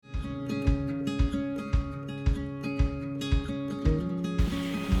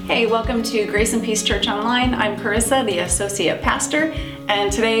Hey, welcome to Grace and Peace Church Online. I'm Carissa, the Associate Pastor, and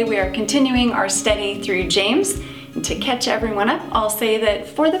today we are continuing our study through James. And to catch everyone up, I'll say that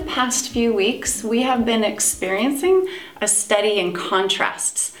for the past few weeks, we have been experiencing a study in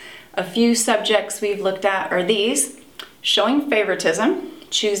contrasts. A few subjects we've looked at are these: showing favoritism,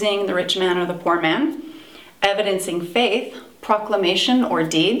 choosing the rich man or the poor man, evidencing faith, proclamation or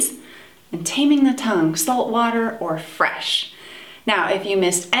deeds, and taming the tongue, salt water or fresh. Now, if you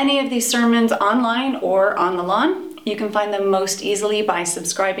missed any of these sermons online or on the lawn, you can find them most easily by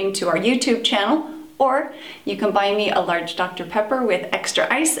subscribing to our YouTube channel, or you can buy me a large Dr. Pepper with extra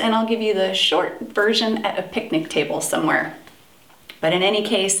ice and I'll give you the short version at a picnic table somewhere. But in any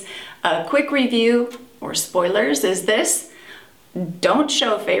case, a quick review or spoilers is this: don't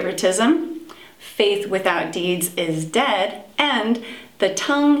show favoritism, faith without deeds is dead, and the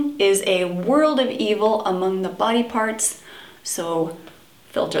tongue is a world of evil among the body parts. So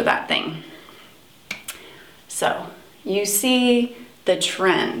filter that thing. So you see the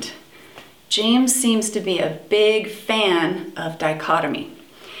trend. James seems to be a big fan of dichotomy.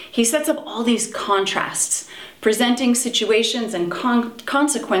 He sets up all these contrasts, presenting situations and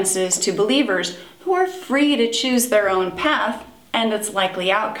consequences to believers who are free to choose their own path and its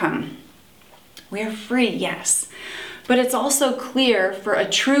likely outcome. We are free, yes, but it's also clear for a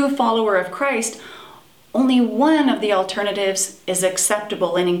true follower of Christ, only one of the alternatives is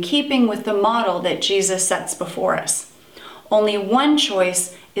acceptable and in keeping with the model that Jesus sets before us. Only one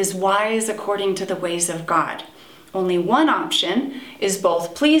choice is wise according to the ways of God. Only one option is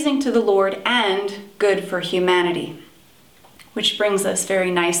both pleasing to the Lord and good for humanity. Which brings us very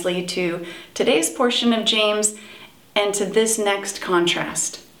nicely to today's portion of James and to this next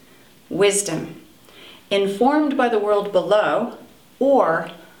contrast: wisdom, informed by the world below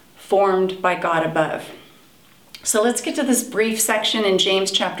or formed by God above. So let's get to this brief section in James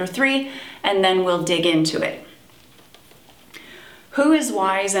chapter 3, and then we'll dig into it. Who is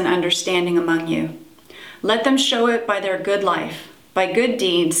wise and understanding among you? Let them show it by their good life, by good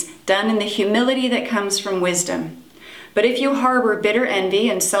deeds done in the humility that comes from wisdom. But if you harbor bitter envy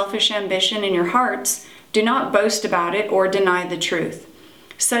and selfish ambition in your hearts, do not boast about it or deny the truth.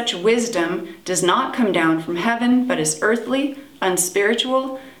 Such wisdom does not come down from heaven, but is earthly,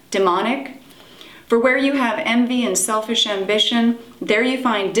 unspiritual, demonic. For where you have envy and selfish ambition, there you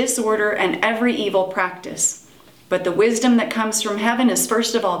find disorder and every evil practice. But the wisdom that comes from heaven is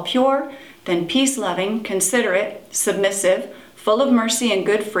first of all pure, then peace-loving, considerate, submissive, full of mercy and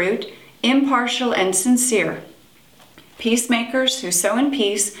good fruit, impartial and sincere. Peacemakers who sow in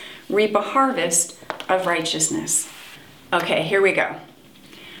peace reap a harvest of righteousness. Okay, here we go.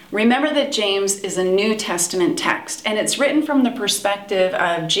 Remember that James is a New Testament text, and it's written from the perspective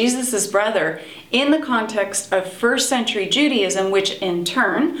of Jesus' brother in the context of first century Judaism, which in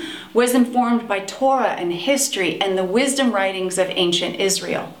turn was informed by Torah and history and the wisdom writings of ancient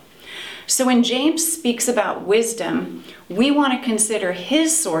Israel. So when James speaks about wisdom, we want to consider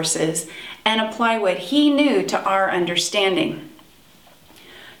his sources and apply what he knew to our understanding.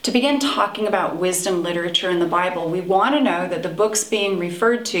 To begin talking about wisdom literature in the Bible, we want to know that the books being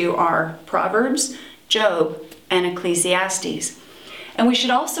referred to are Proverbs, Job, and Ecclesiastes. And we should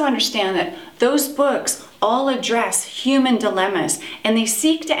also understand that those books all address human dilemmas, and they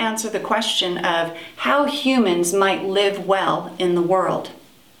seek to answer the question of how humans might live well in the world.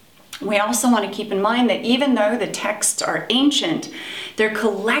 We also want to keep in mind that even though the texts are ancient, their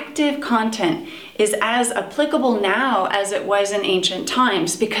collective content is as applicable now as it was in ancient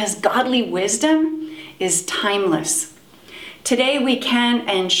times, because godly wisdom is timeless. Today we can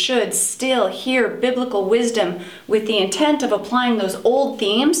and should still hear biblical wisdom with the intent of applying those old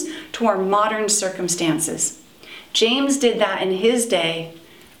themes to our modern circumstances. James did that in his day.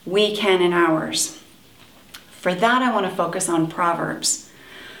 We can in ours. For that, I want to focus on Proverbs.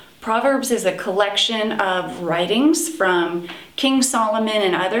 Proverbs is a collection of writings from King Solomon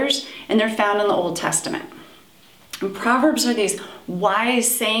and others, and they're found in the Old Testament. And Proverbs are these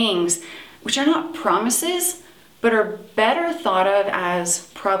wise sayings, which are not promises, but are better thought of as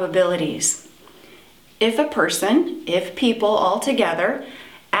probabilities. If people altogether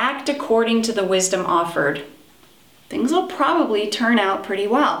act according to the wisdom offered, things will probably turn out pretty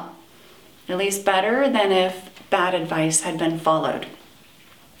well, at least better than if bad advice had been followed.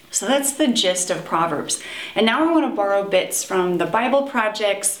 So that's the gist of Proverbs. And now I want to borrow bits from the Bible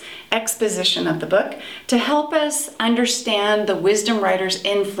Project's exposition of the book to help us understand the wisdom writer's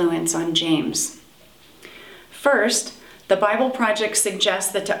influence on James. First, the Bible Project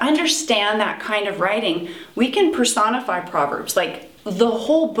suggests that to understand that kind of writing, we can personify Proverbs, like the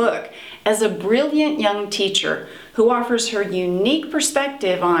whole book as a brilliant young teacher who offers her unique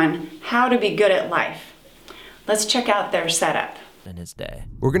perspective on how to be good at life. Let's check out their setup. In his day.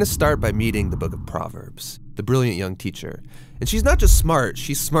 We're going to start by meeting the book of Proverbs, the brilliant young teacher. And she's not just smart,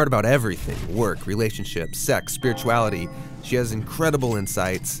 she's smart about everything: work, relationships, sex, spirituality. She has incredible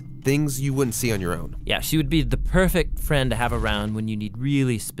insights, things you wouldn't see on your own. Yeah, she would be the perfect friend to have around when you need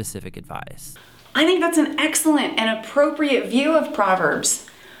really specific advice. I think that's an excellent and appropriate view of Proverbs.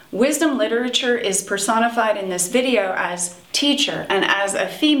 Wisdom literature is personified in this video as teacher and as a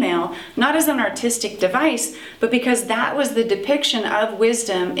female, not as an artistic device, but because that was the depiction of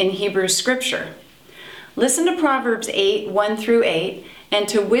wisdom in Hebrew scripture. Listen to Proverbs 8, 1 through 8, and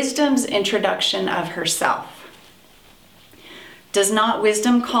to wisdom's introduction of herself. Does not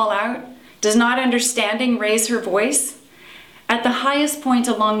wisdom call out? Does not understanding raise her voice? At the highest point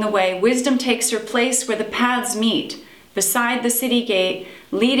along the way, wisdom takes her place where the paths meet, beside the city gate,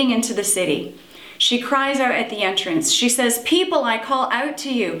 leading into the city. She cries out at the entrance. She says, "People, I call out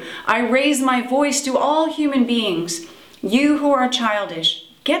to you. I raise my voice to all human beings. You who are childish,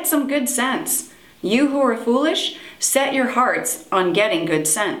 get some good sense. You who are foolish, set your hearts on getting good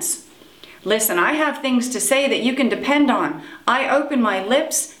sense. Listen, I have things to say that you can depend on. I open my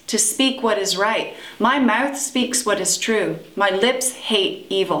lips to speak what is right. My mouth speaks what is true. My lips hate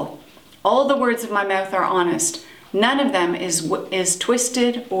evil. All the words of my mouth are honest. None of them is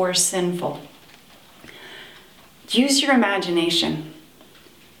twisted or sinful." Use your imagination.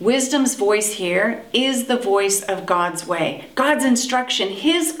 Wisdom's voice here is the voice of God's way, God's instruction,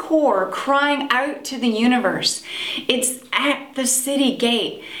 His core crying out to the universe. It's at the city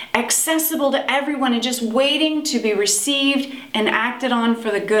gate, accessible to everyone and just waiting to be received and acted on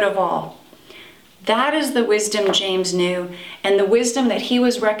for the good of all. That is the wisdom James knew, and the wisdom that he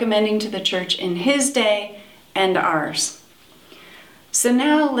was recommending to the church in his day and ours. So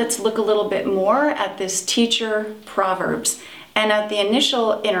now let's look a little bit more at this teacher Proverbs and at the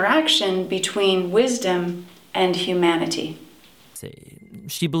initial interaction between wisdom and humanity.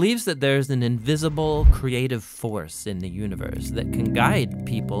 She believes that there's an invisible creative force in the universe that can guide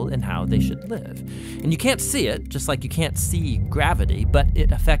people in how they should live. And you can't see it, just like you can't see gravity, but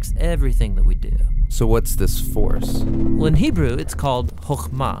it affects everything that we do. So what's this force? Well, in Hebrew, it's called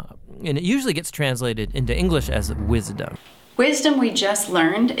chokhmah, and it usually gets translated into English as wisdom. Wisdom, we just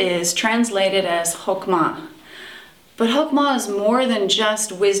learned, is translated as chokhmah. But chokhmah is more than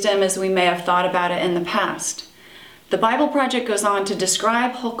just wisdom as we may have thought about it in the past. The Bible Project goes on to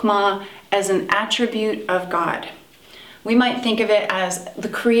describe chokhmah as an attribute of God. We might think of it as the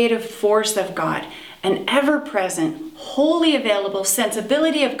creative force of God, an ever-present, wholly available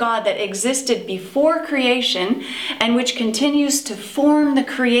sensibility of God that existed before creation and which continues to form the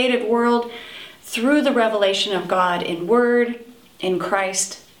created world through the revelation of God in Word, in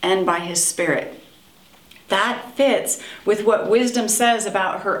Christ, and by His Spirit. That fits with what wisdom says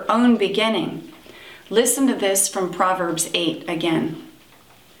about her own beginning. Listen to this from Proverbs 8 again.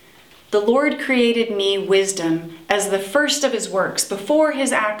 "The Lord created me wisdom as the first of His works, before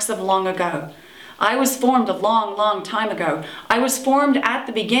His acts of long ago. I was formed a long, long time ago. I was formed at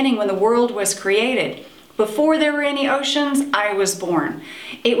the beginning when the world was created. Before there were any oceans, I was born.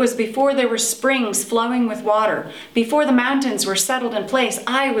 It was before there were springs flowing with water. Before the mountains were settled in place,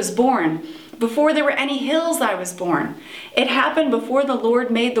 I was born. Before there were any hills, I was born. It happened before the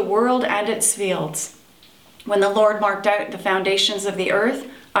Lord made the world and its fields. When the Lord marked out the foundations of the earth,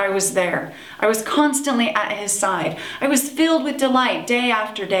 I was there. I was constantly at His side. I was filled with delight day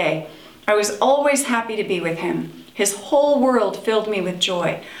after day. I was always happy to be with Him. His whole world filled me with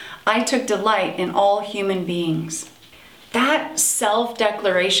joy. I took delight in all human beings." That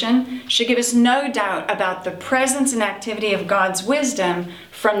self-declaration should give us no doubt about the presence and activity of God's wisdom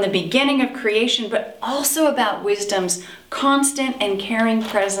from the beginning of creation, but also about wisdom's constant and caring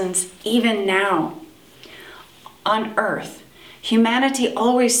presence even now. On earth, humanity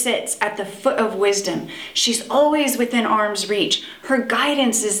always sits at the foot of wisdom. She's always within arm's reach. Her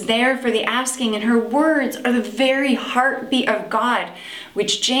guidance is there for the asking, and her words are the very heartbeat of God,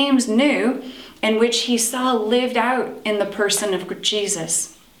 which James knew and which he saw lived out in the person of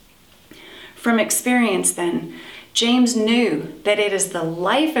Jesus. From experience, then, James knew that it is the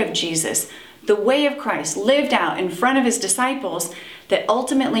life of Jesus, the way of Christ lived out in front of his disciples, that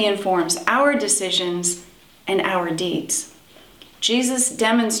ultimately informs our decisions and our deeds. Jesus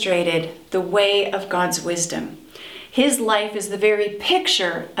demonstrated the way of God's wisdom. His life is the very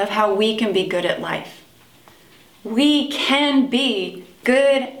picture of how we can be good at life. We can be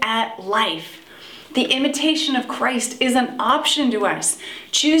good at life. The imitation of Christ is an option to us.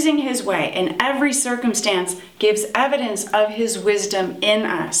 Choosing his way in every circumstance gives evidence of his wisdom in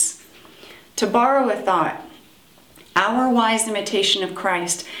us. To borrow a thought, our wise imitation of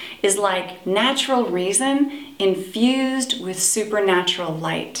Christ is like natural reason infused with supernatural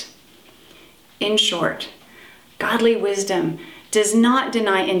light. In short, godly wisdom does not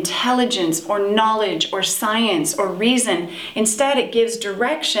deny intelligence or knowledge or science or reason. Instead, it gives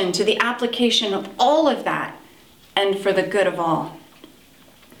direction to the application of all of that and for the good of all.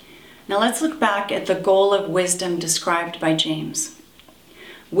 Now let's look back at the goal of wisdom described by James.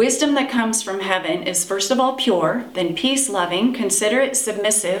 Wisdom that comes from heaven is first of all pure, then peace-loving, considerate,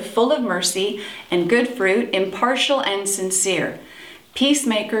 submissive, full of mercy and good fruit, impartial and sincere.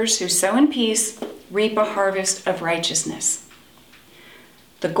 Peacemakers who sow in peace reap a harvest of righteousness.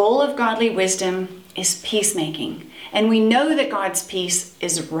 The goal of godly wisdom is peacemaking, and we know that God's peace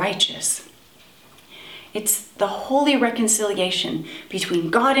is righteous. It's the holy reconciliation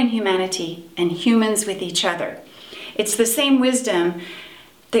between God and humanity and humans with each other. It's the same wisdom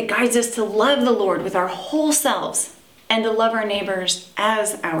that guides us to love the Lord with our whole selves and to love our neighbors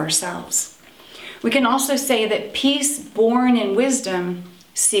as ourselves. We can also say that peace born in wisdom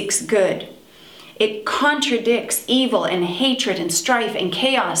seeks good. It contradicts evil and hatred and strife and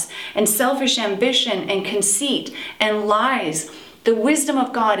chaos and selfish ambition and conceit and lies. The wisdom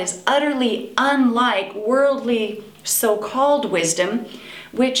of God is utterly unlike worldly so-called wisdom,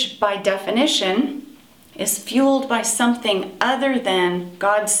 which by definition is fueled by something other than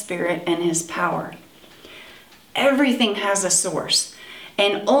God's Spirit and his power. Everything has a source,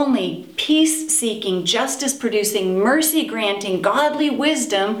 and only peace-seeking, justice-producing, mercy-granting, godly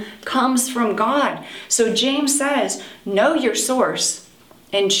wisdom comes from God. So James says, know your source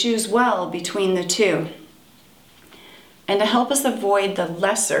and choose well between the two. And to help us avoid the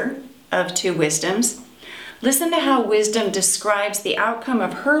lesser of two wisdoms, listen to how wisdom describes the outcome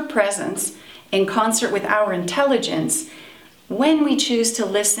of her presence in concert with our intelligence when we choose to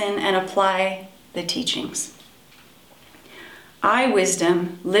listen and apply the teachings. I,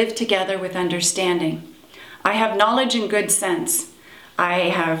 wisdom, live together with understanding. I have knowledge and good sense. I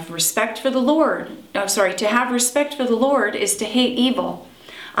have respect for the Lord. To have respect for the Lord is to hate evil.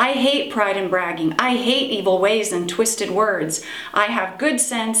 I hate pride and bragging. I hate evil ways and twisted words. I have good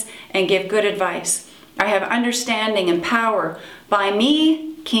sense and give good advice. I have understanding and power. By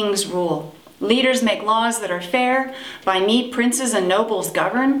me, kings rule. Leaders make laws that are fair. By me, princes and nobles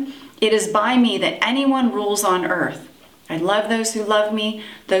govern. It is by me that anyone rules on earth. I love those who love me.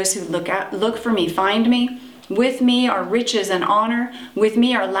 Those who look for me find me. With me are riches and honor. With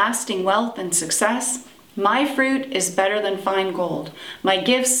me are lasting wealth and success. My fruit is better than fine gold. My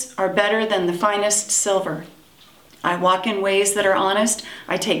gifts are better than the finest silver. I walk in ways that are honest.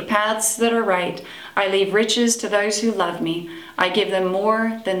 I take paths that are right. I leave riches to those who love me. I give them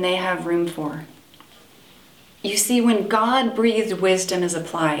more than they have room for. You see, when God-breathed wisdom is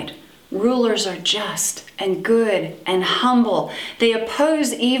applied, rulers are just and good and humble. They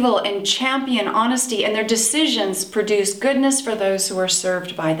oppose evil and champion honesty, and their decisions produce goodness for those who are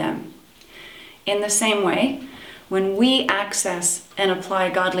served by them. In the same way, when we access and apply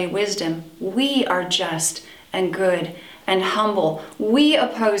godly wisdom, we are just and good and humble. We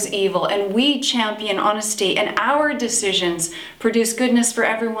oppose evil and we champion honesty, and our decisions produce goodness for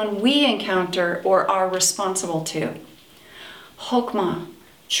everyone we encounter or are responsible to. Chokmah,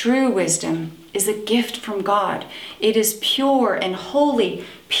 true wisdom, is a gift from God. It is pure and holy,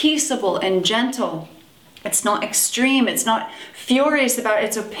 peaceable and gentle. It's not extreme. It's not furious about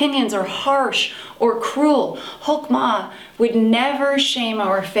its opinions or harsh or cruel. Chokmah would never shame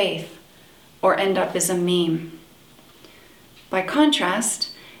our faith or end up as a meme. By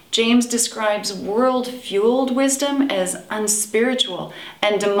contrast, James describes world-fueled wisdom as unspiritual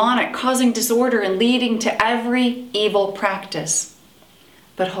and demonic, causing disorder and leading to every evil practice.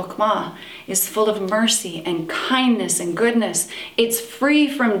 But Chokmah is full of mercy and kindness and goodness. It's free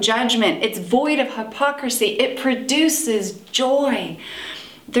from judgment. It's void of hypocrisy. It produces joy.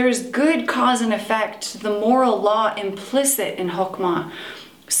 There's good cause and effect to the moral law implicit in Chokmah.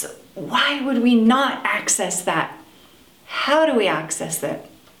 So why would we not access that? How do we access it?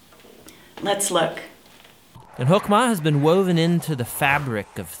 Let's look. And Chokmah has been woven into the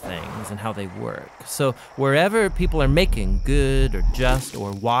fabric of things and how they work. So wherever people are making good or just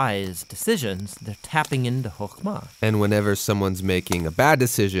or wise decisions, they're tapping into Chokmah. And whenever someone's making a bad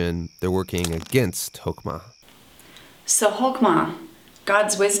decision, they're working against Chokmah. So Chokmah,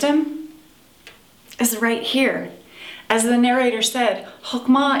 God's wisdom, is right here. As the narrator said,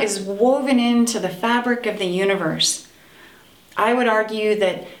 Chokmah is woven into the fabric of the universe. I would argue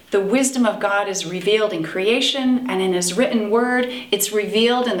that the wisdom of God is revealed in creation and in His written word. It's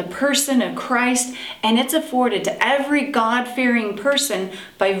revealed in the person of Christ, and it's afforded to every God-fearing person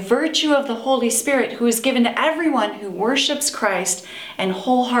by virtue of the Holy Spirit, who is given to everyone who worships Christ and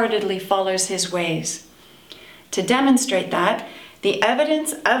wholeheartedly follows His ways. To demonstrate that, the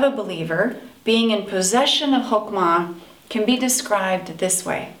evidence of a believer being in possession of Chokmah can be described this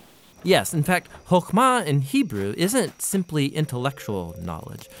way. Yes, in fact, Chokhmah in Hebrew isn't simply intellectual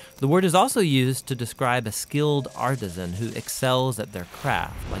knowledge. The word is also used to describe a skilled artisan who excels at their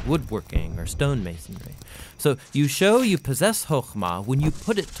craft, like woodworking or stonemasonry. So you show you possess Chokhmah when you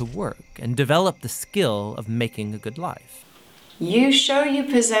put it to work and develop the skill of making a good life. You show you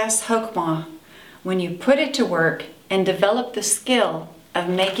possess Chokhmah when you put it to work and develop the skill of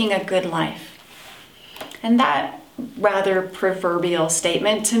making a good life. And that rather proverbial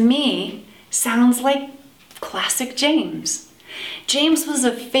statement to me sounds like classic James. James was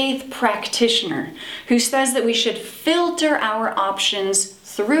a faith practitioner who says that we should filter our options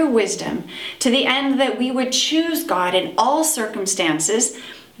through wisdom to the end that we would choose God in all circumstances,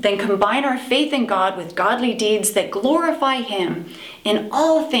 then combine our faith in God with godly deeds that glorify Him in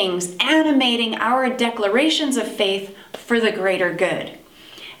all things, animating our declarations of faith for the greater good.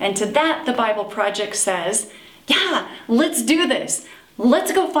 And to that, the Bible Project says, yeah, let's do this.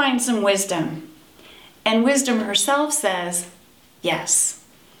 Let's go find some wisdom. And wisdom herself says, yes.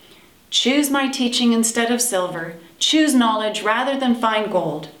 Choose my teaching instead of silver. Choose knowledge rather than fine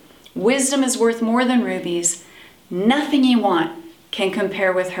gold. Wisdom is worth more than rubies. Nothing you want can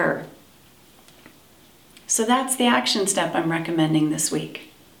compare with her. So that's the action step I'm recommending this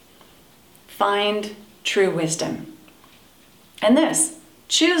week. Find true wisdom. And this,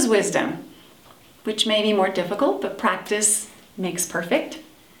 choose wisdom, which may be more difficult, but practice makes perfect,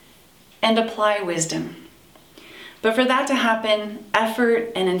 and apply wisdom. But for that to happen,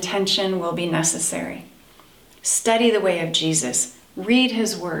 effort and intention will be necessary. Study the way of Jesus, read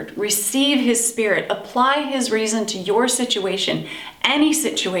His word, receive His Spirit, apply His reason to your situation, any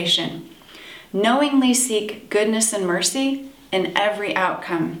situation. Knowingly seek goodness and mercy in every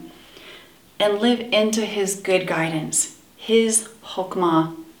outcome, and live into His good guidance, His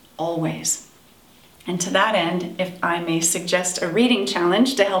Chokmah always. And to that end, if I may suggest a reading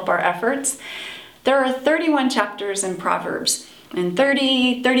challenge to help our efforts, there are 31 chapters in Proverbs, and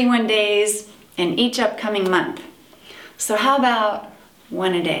 31 days in each upcoming month. So how about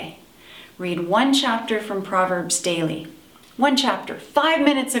one a day? Read one chapter from Proverbs daily. One chapter, 5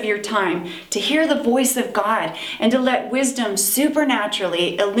 minutes of your time to hear the voice of God and to let wisdom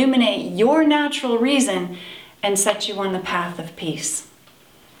supernaturally illuminate your natural reason and set you on the path of peace.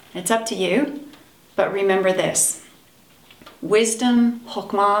 It's up to you. But remember this, wisdom,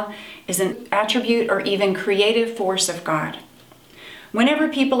 Chokmah, is an attribute or even creative force of God. Whenever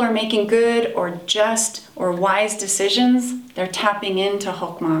people are making good or just or wise decisions, they're tapping into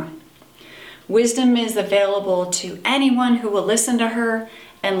Chokmah. Wisdom is available to anyone who will listen to her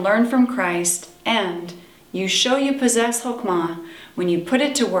and learn from Christ, and you show you possess Chokmah when you put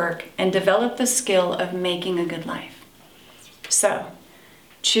it to work and develop the skill of making a good life. So,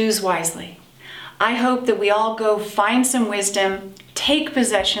 choose wisely. I hope that we all go find some wisdom, take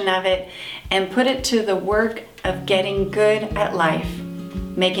possession of it, and put it to the work of getting good at life,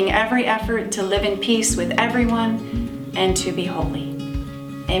 making every effort to live in peace with everyone and to be holy.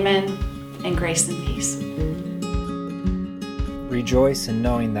 Amen, and grace and peace. Rejoice in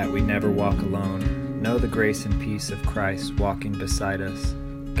knowing that we never walk alone. Know the grace and peace of Christ walking beside us,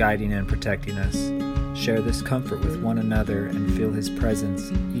 guiding and protecting us. Share this comfort with one another and feel His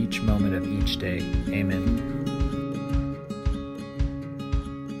presence each moment of each day. Amen.